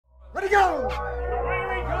go!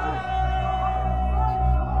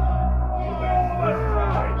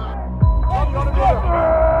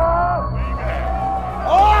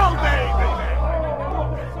 All day,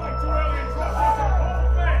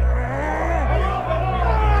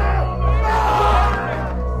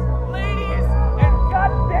 ladies and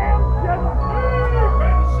goddamn gentlemen,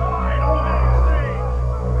 inside on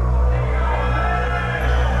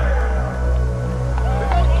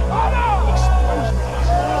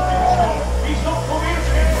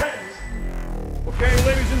Okay,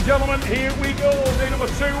 ladies and gentlemen, here we go. Day number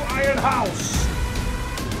 2, Iron House.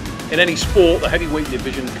 In any sport, the heavyweight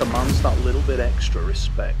division commands that little bit extra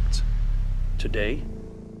respect. Today,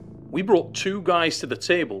 we brought 2 guys to the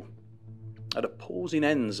table at opposing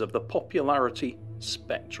ends of the popularity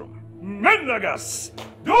spectrum. MINDAUGAS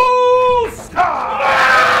DULSKAS!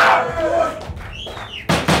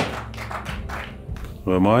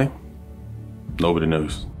 Who am I? Nobody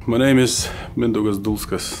knows. My name is MINDAUGAS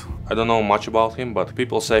DULSKAS. I don't know much about him, but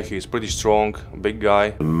people say he's pretty strong, big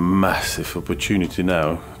guy. A massive opportunity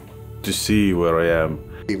now to see where I am.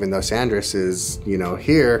 Even though SANDRIS is, you know,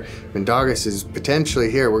 here, MINDAUGAS is potentially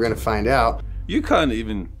here, we're going to find out. You can't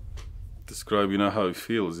even describe, you know, how it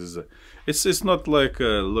feels. It's not like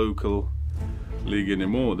a local league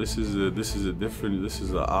anymore. This is a different. This is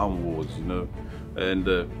the arm wars, you know, and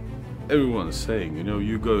everyone's saying, you know,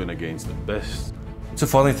 you're going against the best. It's a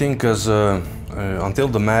funny thing because until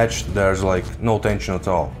the match there's like no tension at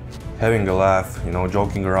all. Having a laugh, you know,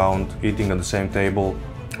 joking around, eating at the same table.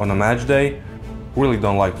 On a match day, really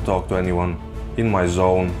don't like to talk to anyone. In my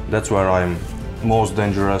zone, that's where I'm most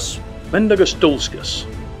dangerous. MINDAUGAS DULSKAS.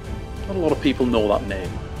 Not a lot of people know that name.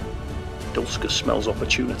 Dulskas smells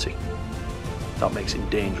opportunity. That makes him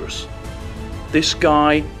dangerous. This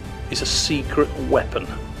guy is a secret weapon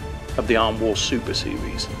of the Arm Wars Super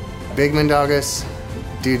Series. Big MINDAUGAS,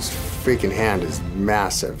 dude's freaking hand is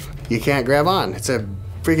massive. You can't grab on. It's a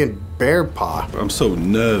freaking bear paw. I'm so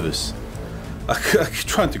nervous. I'm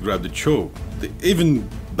trying to grab the choke. Even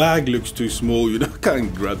bag looks too small, you know, I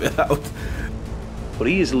can't grab it out. But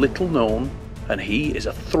he is little known and he is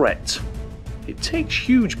a threat. It takes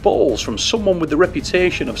huge balls from someone with the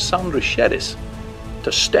reputation of SANDRIS SEDIS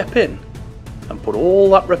to step in and put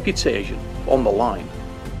all that reputation on the line.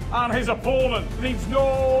 And his opponent needs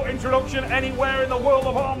no introduction anywhere in the world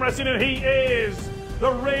of arm wrestling, and he is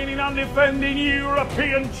the reigning and defending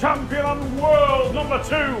European champion and world number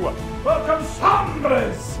 2. Welcome,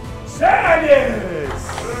 SANDRIS SEDIS!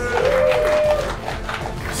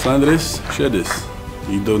 SANDRIS SEDIS.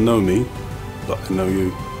 You don't know me, but I know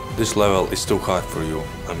you. This level is too high for you.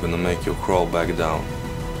 I'm gonna make you crawl back down.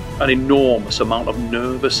 An enormous amount of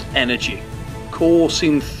nervous energy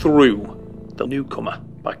coursing through the newcomer.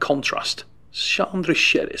 By contrast, SANDRIS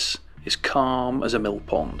SEDIS is calm as a mill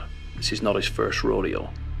pond. This is not his first rodeo.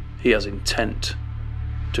 He has intent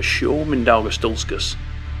to show MINDAUGAS DULSKAS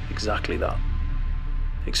exactly that.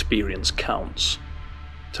 Experience counts.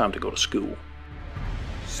 Time to go to school.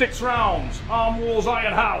 6 rounds, Arm Wars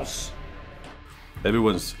Iron House.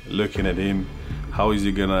 Everyone's looking at him. How is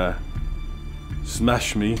he gonna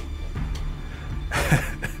smash me?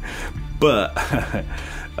 But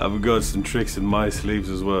I've got some tricks in my sleeves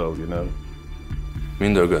as well, you know.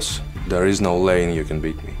 MINDAUGAS, there is no lane you can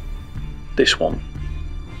beat me. This one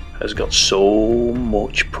has got so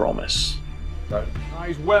much promise.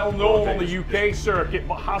 He's well known on the UK circuit,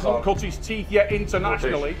 but hasn't cut his teeth yet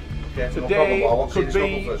internationally. Today could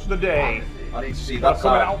be the day. I need to see that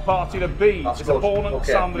coming side. out party to beat his opponent,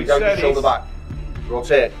 SANDRIS Shoulder SEDIS. back.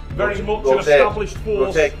 Rotate. Very much an established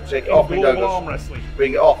force Take it in off, global MINDAUGAS. arm wrestling.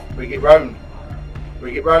 Bring it off. Bring it round.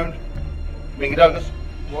 Bring it round. MINDAUGAS.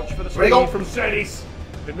 Watch for the Bring speed on. from SEDIS.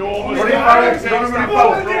 Enormous.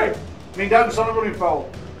 MINDAUGAS on a running foul.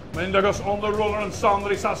 MINDAUGAS on the runner, and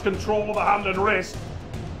SANDRIS has control of the hand and wrist.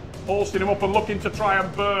 Posting him up and looking to try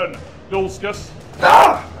and burn DULSKAS.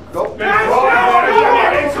 Go. An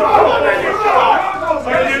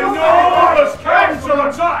enormous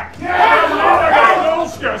counter-attack from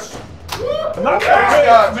MINDAUGAS DULSKAS. And that's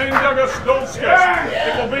MINDAUGAS DULSKAS.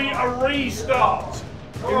 It will be a restart.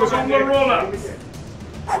 He was on the runner.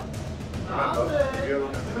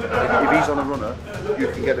 If he's on a runner, you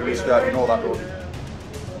can get the restart. You know that, road.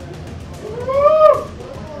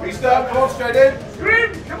 Restart. Come on, straight in.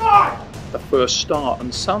 Scream, come on! The first start,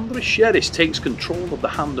 and SANDRIS SEDIS takes control of the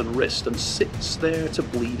hand and wrist and sits there to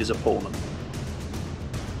bleed his opponent.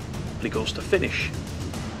 But he goes to finish,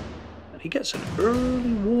 and he gets an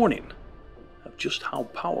early warning of just how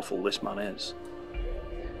powerful this man is.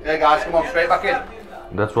 Okay guys, come on, straight back in.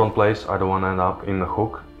 That's one place I don't want to end up in the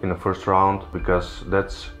hook. in the first round, because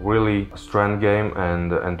that's really a strength game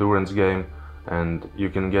and endurance game, and you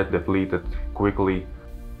can get depleted quickly.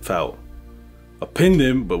 Foul. I pinned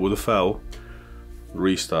him, but with a foul.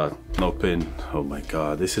 Restart, no pin. Oh my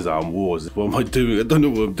god, this is Arm Wars. What am I doing? I don't know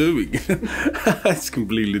what I'm doing. It's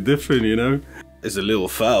completely different, you know? It's a little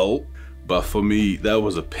foul, but for me, that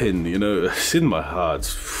was a pin, you know? It's in my heart.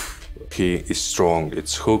 He is strong,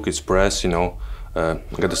 it's hook, it's press, you know. I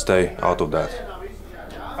gotta stay out of that.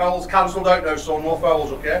 Fouls cancelled out now, so no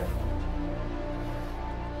fouls, okay?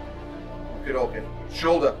 Okay.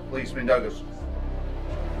 Shoulder, please, Mindaugas.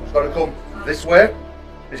 It's got to come this way.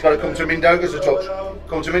 It's got to come to Mindaugas a touch.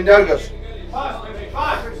 Come to Mindaugas.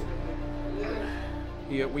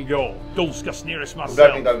 Here we go. Dulskas nearest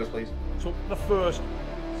myself. Mindaugas, please. Took the first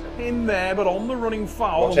in there, but on the running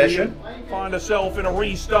foul. Rotation. Find herself in a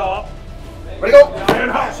restart. Ready, go! Iron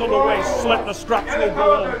House on the way, slip the straps will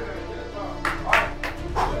go on.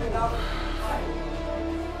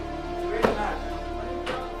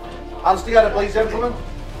 Hands together, please, gentlemen.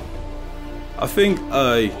 I think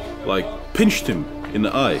I, like, pinched him in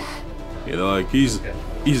the eye. You know, like, he's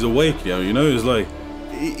awake now, you know? It's like,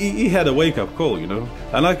 he had a wake-up call, you know?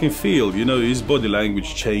 And I can feel, you know, his body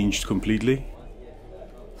language changed completely.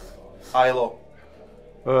 High, low.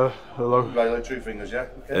 Hello. Right, like 2 fingers, yeah?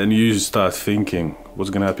 Okay. And you start thinking, what's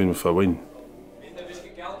gonna happen if I win?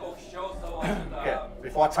 Okay,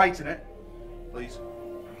 before I tighten it, please.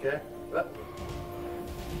 Okay? Yeah?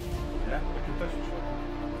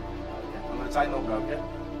 I'm gonna tighten up now, okay?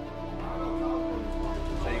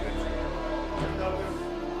 There you go.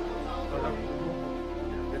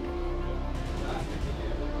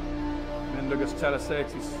 Mindaugas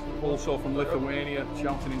Teresetis, also from Lithuania,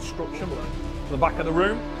 shouting instruction to the back of the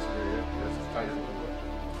room.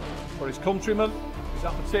 For his countrymen, he's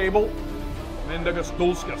at the table. Mindaugas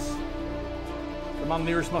Dulskas. The man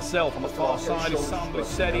nearest myself on the far side is SANDRIS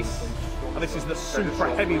SEDIS, and this is the super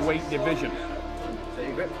heavyweight division.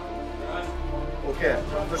 Okay,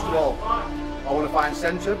 first of all, I want to find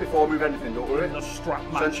centre before I move anything, don't worry. The strap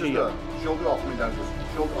match Centre's here. there. Shoulder off, Mindaugas.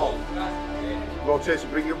 Shoulder off. Rotation,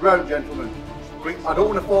 bring it round, gentlemen. I don't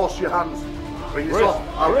want to force your hands. Bring this off.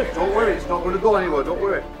 Don't worry, it's not going to go anywhere, don't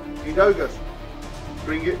worry. Mindaugas,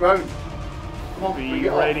 bring it round. Come on, bring Be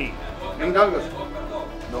it ready. off. Mindaugas.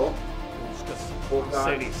 No. Dulskas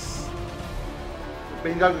Sedis.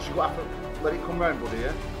 Mindaugas, you've got to let it come round, buddy,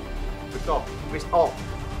 yeah? Wrist off. Wrist off.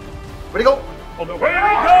 Ready, go! On the way we go!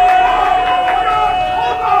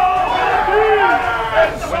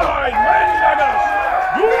 Inside Mindaugas!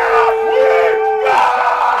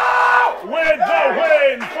 With the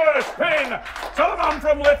win! First pin to the man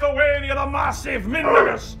from Lithuania, the massive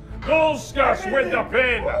Mindaugas Dulskas with the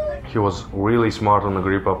pin! He was really smart on the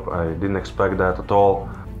grip up, I didn't expect that at all.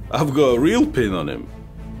 I've got a real pin on him.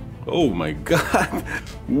 Oh my god.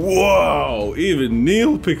 Wow, even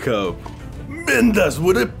Neil pick up. Mindas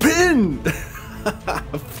with a pin!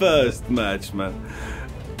 First match, man.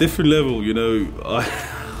 Different level, you know.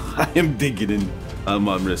 I am digging in arm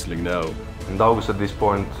wrestling now. Mindaugas at this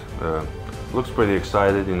point looks pretty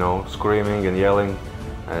excited, you know, screaming and yelling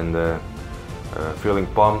and feeling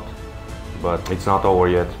pumped, but it's not over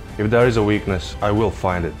yet. If there is a weakness, I will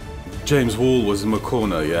find it. James Wall was in my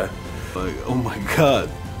corner, yeah? Like, oh my god,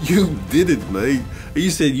 you did it, mate. You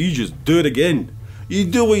said you just do it again. You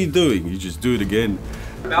do what you're doing, you just do it again.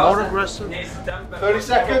 More aggressive. 30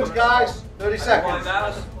 seconds, guys. 30 seconds.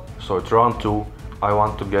 So it's round 2. I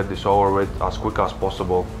want to get this over with as quick as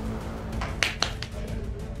possible.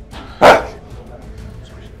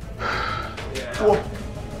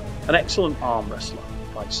 An excellent arm wrestler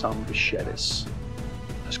like SANDRIS SEDIS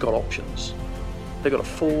has got options. They've got a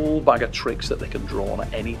full bag of tricks that they can draw on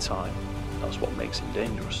at any time. That's what makes him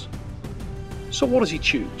dangerous. So what does he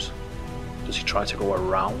choose? Does he try to go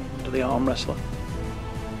around the arm wrestler?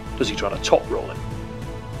 Does he try to top roll him?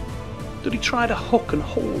 Did he try to hook and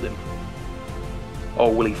hold him?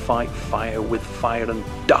 Or will he fight fire with fire and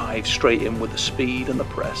dive straight in with the speed and the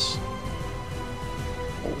press?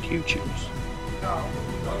 What would you choose?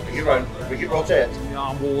 Bring it round. Bring it rotate. The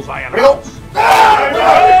arm walls, Iron Bring it up. House.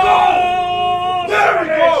 There we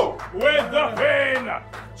go! With the pin!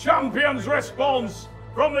 Champion's response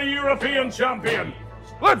from the European champion.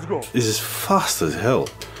 Let's go! This is fast as hell.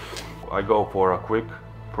 I go for a quick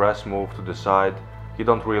press move to the side. He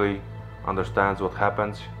don't really understands what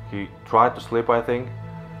happens. He tried to slip, I think.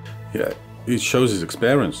 Yeah, it shows his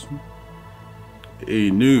experience. He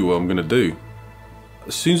knew what I'm gonna do.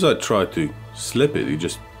 As soon as I tried to slip it, he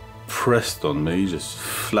just pressed on me, he just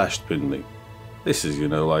flash pinned me. This is, you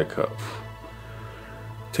know, like a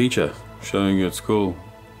teacher showing you at school.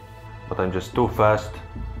 But I'm just too fast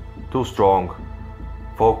too strong,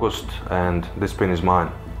 focused, and this pin is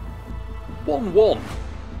mine. 1-1.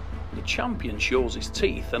 The champion shows his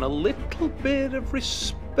teeth and a little bit of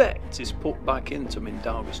respect is put back into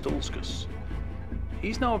Mindaugas Dulskas.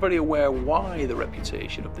 He's now very aware why the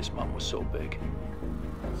reputation of this man was so big.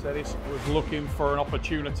 Sedis was looking for an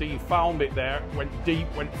opportunity, he found it there, went deep,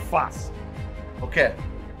 went fast. Okay.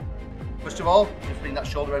 First of all, just bring that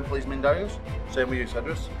shoulder in, please, Mindaugas. Same with you,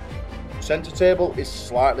 Sandris. Centre table is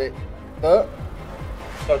slightly there.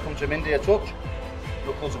 It's got to come to Mindy a touch.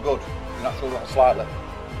 Knuckles are good. Bring that shoulder out slightly.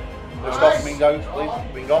 Let's stop Mindaugas, please.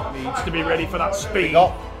 Bring up. Needs to be ready for that speed. Bring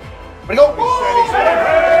up. Bring up.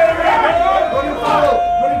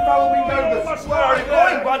 Running foul, Mindaugas. Where are you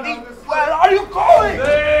going, Brandy? Where are you going?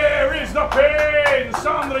 There is the pin!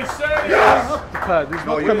 Sandris Sedis! Yes!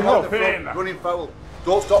 No, you're not the pin. Running foul.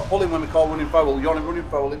 Don't stop pulling when we call running foul. You're on a running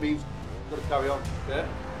foul, it means you've got to carry on. Okay?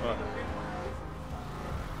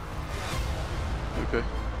 Okay.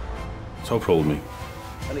 So problem me.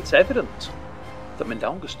 And it's evident that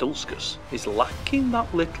Mindaugas Dulskas is lacking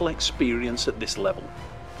that little experience at this level.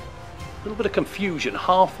 A little bit of confusion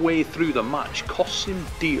halfway through the match costs him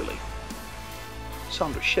dearly.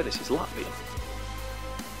 Sandris Sedis is Latvian.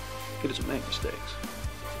 He doesn't make mistakes.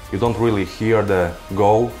 You don't really hear the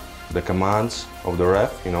go, the commands of the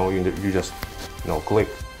ref, you know, you just, you know, click.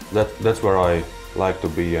 That's where I like to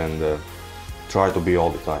be and try to be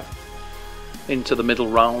all the time. Into the middle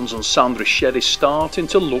rounds and Sandris Sedis starting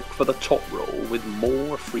to look for the top row with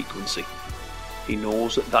more frequency. He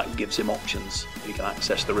knows that gives him options. If he can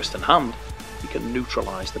access the wrist and hand, he can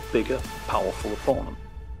neutralise the bigger, powerful opponent.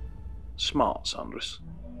 Smart, Sandris.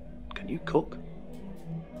 Can you cook?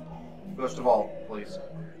 First of all, please,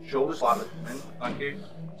 shoulder slightly in, thank you.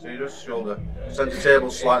 Serious, shoulder. Centre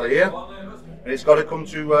table slightly here, and it's got to come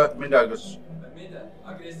to Mindaugas.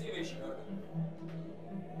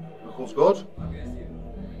 Knuckles good.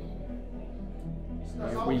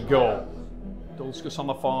 Here we go. Dulskas on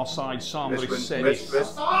the far side, Sandris Sedis.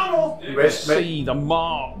 You can see the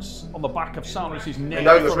marks on the back of Sandris' neck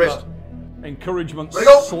from the encouragement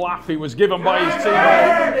slap he was given by his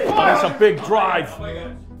teammate. And it's a big drive.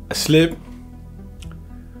 A slip.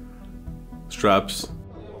 Straps.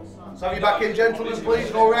 Have you back in, gentlemen,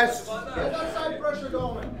 please, no rest.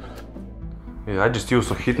 Yeah, I just used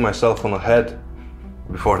to hit myself on the head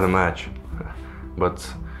before the match, but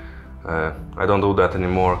I don't do that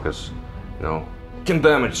anymore because, you know, it can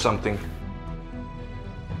damage something.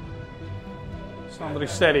 Sandris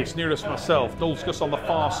Sedis, nearest myself. Dulskas on the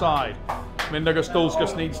far side. Mindaugas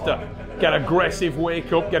Dulskas needs to get aggressive,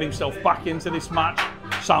 wake up, get himself back into this match.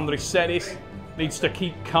 Sandris Sedis needs to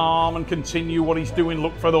keep calm and continue what he's doing.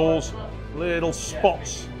 Look for those little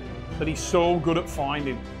spots that he's so good at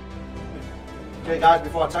finding. Okay, guys,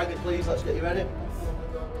 before I take it, please, let's get you ready.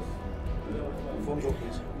 Thumbs up,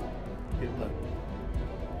 please. Keep them there.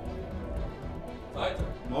 Tighter.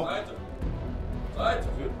 No. Tighter. Tighter.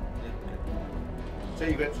 Good. Take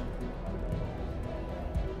your grips.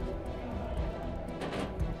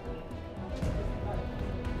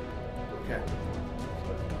 Okay.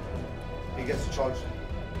 He gets the choice.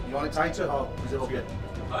 You want it tighter or is it okay?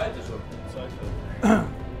 Tighter.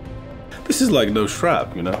 This is like no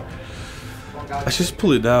strap, you know. I just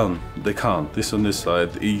pull it down. They can't. This on this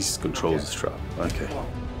side, the ease controls the strap. Okay.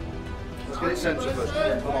 Let's get it centre first.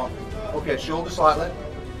 Come on. Okay, shoulder slightly.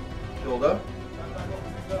 Shoulder.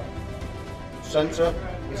 Centre.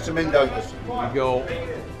 It's to Mindaugas. Here we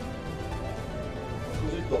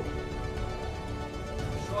go.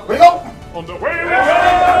 Bring up! On the way we go!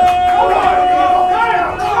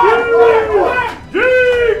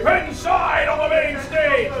 Deep inside on the main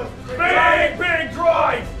stage! Big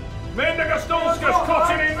drive! Mindaugas Dulskas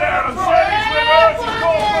cutting in there and Sedis reverses,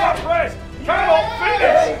 goes for that press. Cannot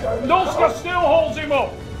finish! Dulskas still holds him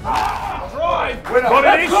up. Drive! But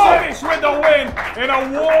it is Sedis with the win in a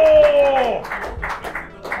war!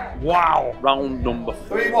 Wow! Round number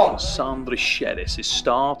 4, 3-1. Sandris Sedis is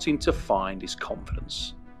starting to find his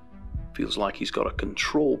confidence. Feels like he's got a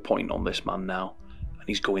control point on this man now, and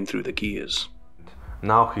he's going through the gears.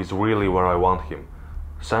 Now he's really where I want him.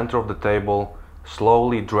 Center of the table,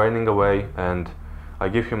 slowly draining away, and I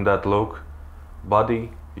give him that look.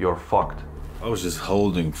 Buddy, you're fucked. I was just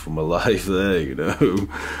holding for my life there, you know.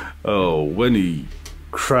 Oh, when he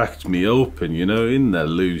cracked me open, you know, in that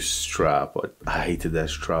loose strap. I hated that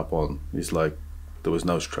strap on. It's like there was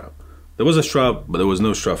no strap. There was a strap, but there was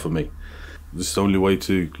no strap for me. This is the only way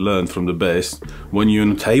to learn from the best when you're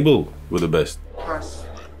on a table with the best.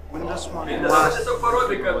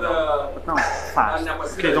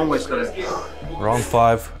 Okay, don't waste it. Round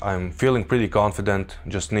 5, I'm feeling pretty confident.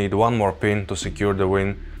 Just need one more pin to secure the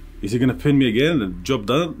win. Is he gonna pin me again? The job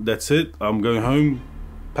done? That's it. I'm going home,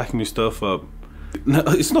 packing my stuff up. No,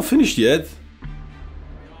 it's not finished yet.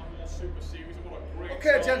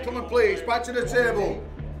 Okay, gentlemen, please, back to the table.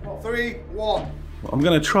 3, 1. I'm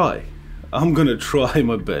gonna try. I'm gonna try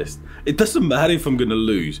my best. It doesn't matter if I'm gonna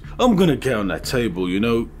lose. I'm gonna get on that table, you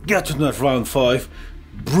know, get to that round 5,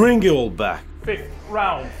 bring it all back. 5th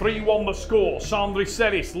round, 3-1 the score. SANDRIS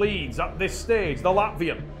SEDIS leads at this stage. The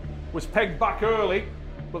Latvian was pegged back early,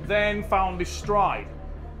 but then found his stride.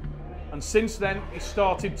 And since then, he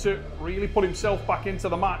started to really put himself back into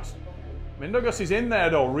the match. Mindaugas is in there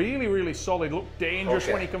though, really, really solid. Look dangerous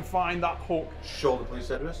when he can find that hook. Shoulder, please,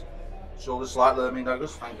 Cedrus. Shoulder slightly,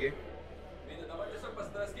 Mindaugas, thank you.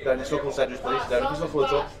 Down this knuckle, Cedrus, please. Down this knuckle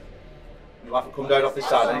at all. You'll have to come down off this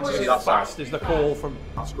side. I need to see that side. Fast is the call from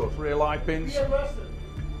real eye pins.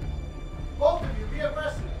 Both of you, be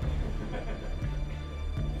aggressive.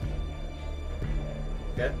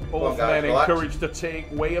 Okay. Both men encouraged to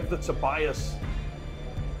take way of the Tobias.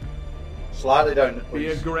 Slightly down. Be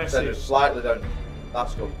aggressive. Cedrus, slightly down.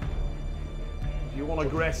 That's good. If you want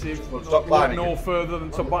aggressive, stop climbing. no further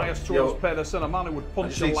than Tobias towards Pedersen, a man who would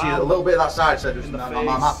punch you the see a little bit of that side, Cedrus, and I'm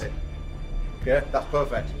happy. Okay, that's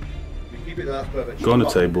perfect. You keep it there, that's perfect. Go on the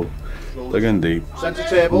table. Again deep. Centre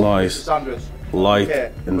table. Nice. Light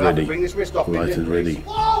and ready. Light and ready.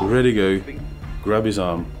 Ready go. Grab his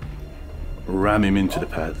arm. Ram him into the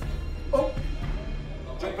pad. Oh.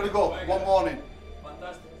 Jump for the goal. One morning.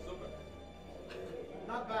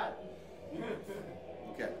 Not bad.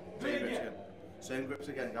 Okay. Same grips again. Same grips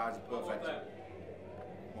again, guys. Perfect.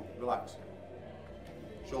 Come on, relax.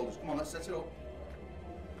 Shoulders. Come on, let's set it up.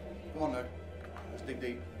 Come on now. Let's dig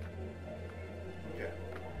deep. Okay.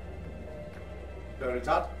 Down a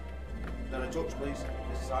tad. Down a touch, please.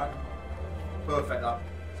 This side. Perfect, that.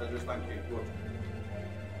 So just thank you. Good.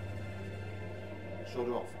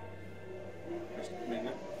 Shoulder off.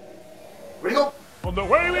 Bring up. On the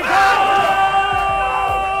way we go!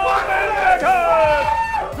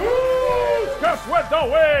 Dulduskas with the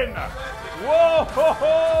win! Whoa! Ho,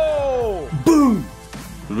 ho. Boom!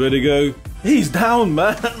 Ready go. He's down,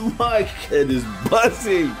 man. My head is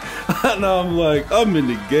buzzing. And I'm like, I'm in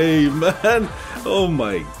the game, man. Oh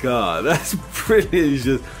my god. That's brilliant. It's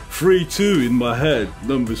just 3-2 in my head.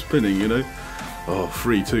 Number spinning, you know. Oh,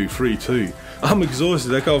 3-2, 3-2. I'm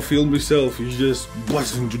exhausted, I can't feel myself. It's just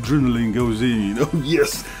buzzing, adrenaline goes in, you know.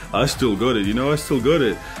 Yes, I still got it, you know, I still got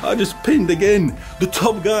it. I just pinned again the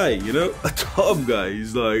top guy, you know. A top guy.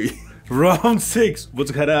 He's like, round 6,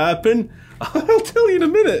 what's gonna happen? I'll tell you in a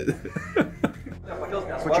minute.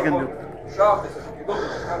 What you gonna do?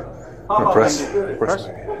 Press.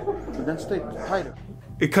 And then stay tighter.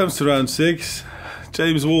 It comes to round 6.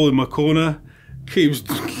 James Wall in my corner.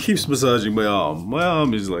 Keeps massaging my arm. My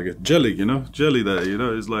arm is like a jelly, you know, jelly there, you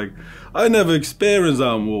know. It's like, I never experienced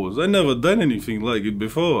arm wars. I never done anything like it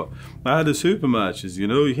before. I had the super matches, you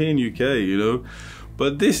know, here in UK, you know.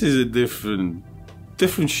 But this is a different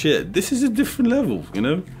shit. This is a different level, you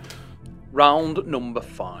know. Round number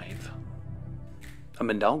 5. And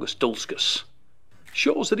Mindaugas Dulskas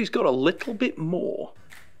shows that he's got a little bit more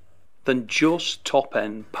than just top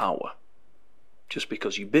end power. Just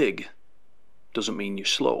because you're big doesn't mean you're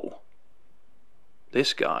slow.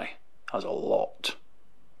 This guy has a lot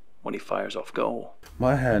when he fires off goal.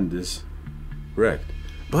 My hand is wrecked.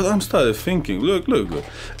 But I'm started thinking, look.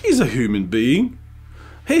 He's a human being.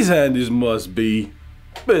 His hand must be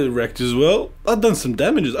a bit wrecked as well. I've done some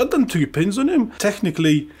damages. I've done 2 pins on him.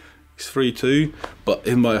 Technically, it's 3-2, but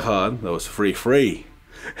in my heart, that was 3-3.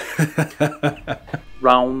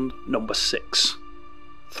 Round number 6.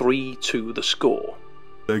 3-2 the score.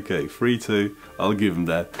 Okay, 3-2. I'll give him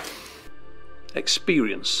that.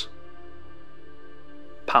 Experience.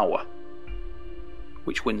 Power,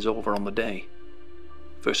 which wins over on the day.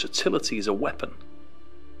 Versatility is a weapon.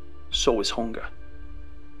 So is hunger.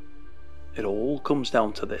 It all comes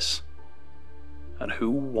down to this. And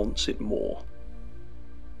who wants it more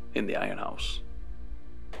in the Iron House?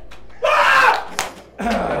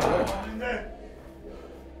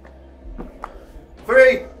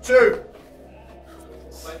 3, 2.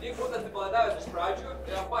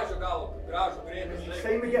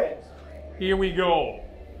 Here we go.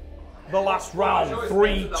 The last round,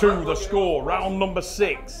 3-2 the score. Round number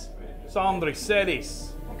 6. SANDRIS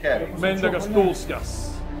SEDIS. Okay. Mindaugas Dulskas.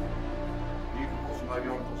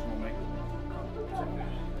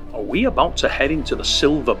 Are we about to head into the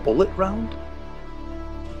silver bullet round?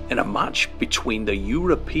 In a match between the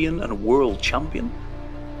European and world champion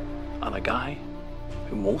and a guy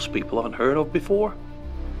who most people haven't heard of before?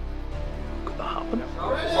 Could that happen?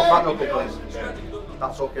 Off that knuckle, please.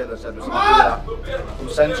 That's okay, they said. I'm happy with that. From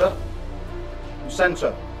centre. From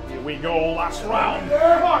centre. Here we go, last round.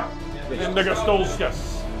 MINDAUGAS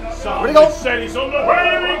DULSKAS. SANDRIS SEDIS on the way.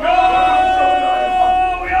 Here we go!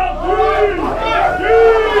 We are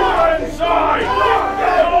deep inside.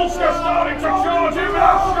 DULSKAS starting to charge him with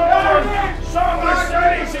that shot. SANDRIS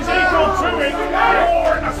SEDIS is equal to it.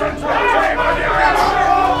 More in the centre of the table.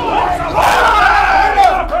 Lots of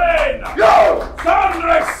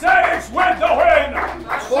SANDRIS SEDIS with the win.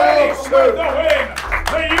 SEDIS with the win.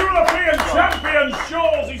 The European champion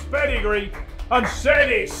shows his pedigree, and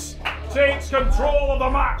SEDIS takes control of the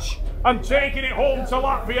match and taking it home to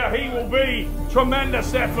Latvia. He will be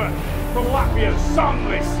tremendous effort from Latvia's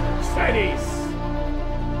SANDRIS SEDIS.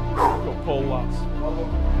 Go Paul, lads.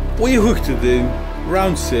 We hooked it in,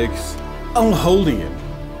 round 6. I'm holding him.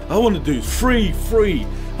 I want to do it free.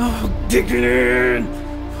 Oh, digging in.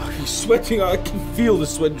 He's sweating. I can feel the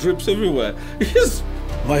sweat drips everywhere. Yes,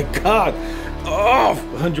 my God. Oh,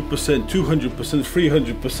 100%, 200%,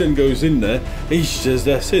 300% goes in there. He's just,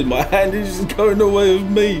 that's it. My hand is just going away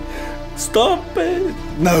with me. Stop it.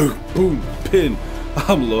 No, boom, pin.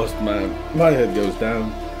 I'm lost, man. My head goes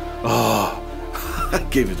down. Ah, oh, I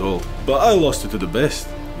gave it all. But I lost it to the best.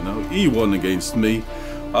 You know, he won against me.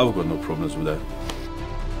 I've got no problems with that.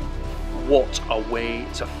 What a way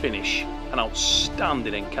to finish an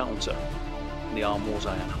outstanding encounter in the Armwars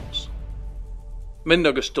Iron House.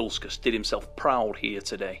 MINDAUGAS DULSKAS did himself proud here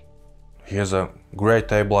today. He has a great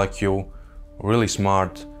table IQ, really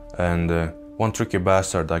smart, and one tricky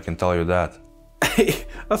bastard, I can tell you that. I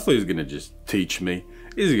thought he was gonna just teach me.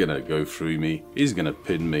 He's gonna go through me. He's gonna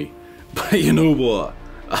pin me. But you know what?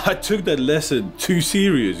 I took that lesson too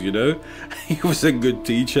serious, you know? He was a good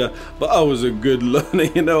teacher, but I was a good learner,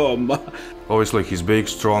 you know? Obviously, he's big,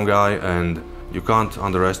 strong guy, and you can't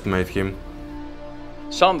underestimate him.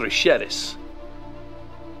 SANDRIS SEDIS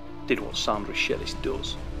did what SANDRIS SEDIS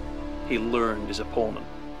does. He learned his opponent.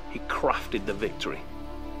 He crafted the victory.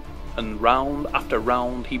 And round after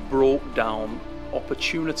round, he broke down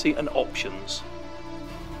opportunity and options.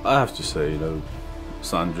 I have to say, you know,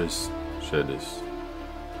 SANDRIS SEDIS.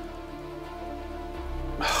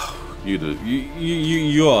 You do.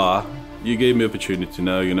 You gave me opportunity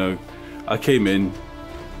now, you know. I came in,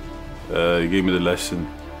 you gave me the lesson.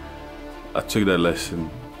 I took that lesson.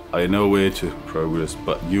 I know where to progress,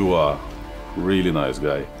 but you are a really nice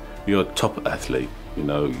guy. You're a top athlete, you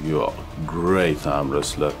know, you're a great arm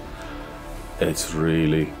wrestler. It's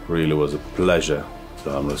really was a pleasure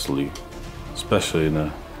to arm wrestle you, especially in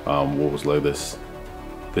a arm wars like this.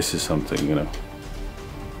 This is something, you know,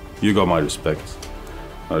 you got my respect.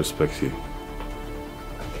 I respect you.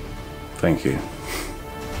 Thank you.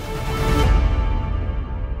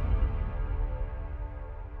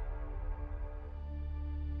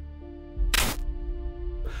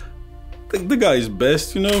 The guy's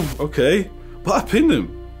best, you know, okay. But I pinned him.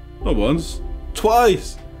 Not once,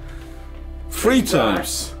 twice, 3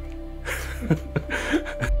 times.